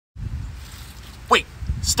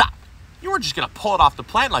Stop. You weren't just gonna pull it off the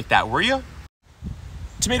plant like that, were you?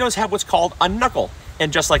 Tomatoes have what's called a knuckle.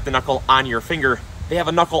 And just like the knuckle on your finger, they have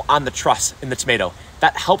a knuckle on the truss in the tomato.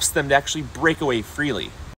 That helps them to actually break away freely.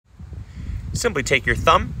 Simply take your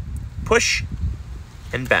thumb, push,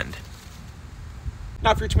 and bend.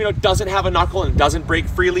 Now, if your tomato doesn't have a knuckle and doesn't break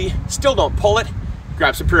freely, still don't pull it.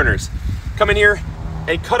 Grab some pruners. Come in here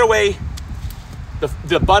and cut away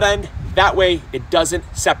the butt end. That way it doesn't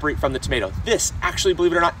separate from the tomato. This actually,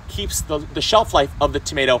 believe it or not, keeps the shelf life of the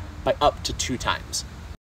tomato by up to 2 times.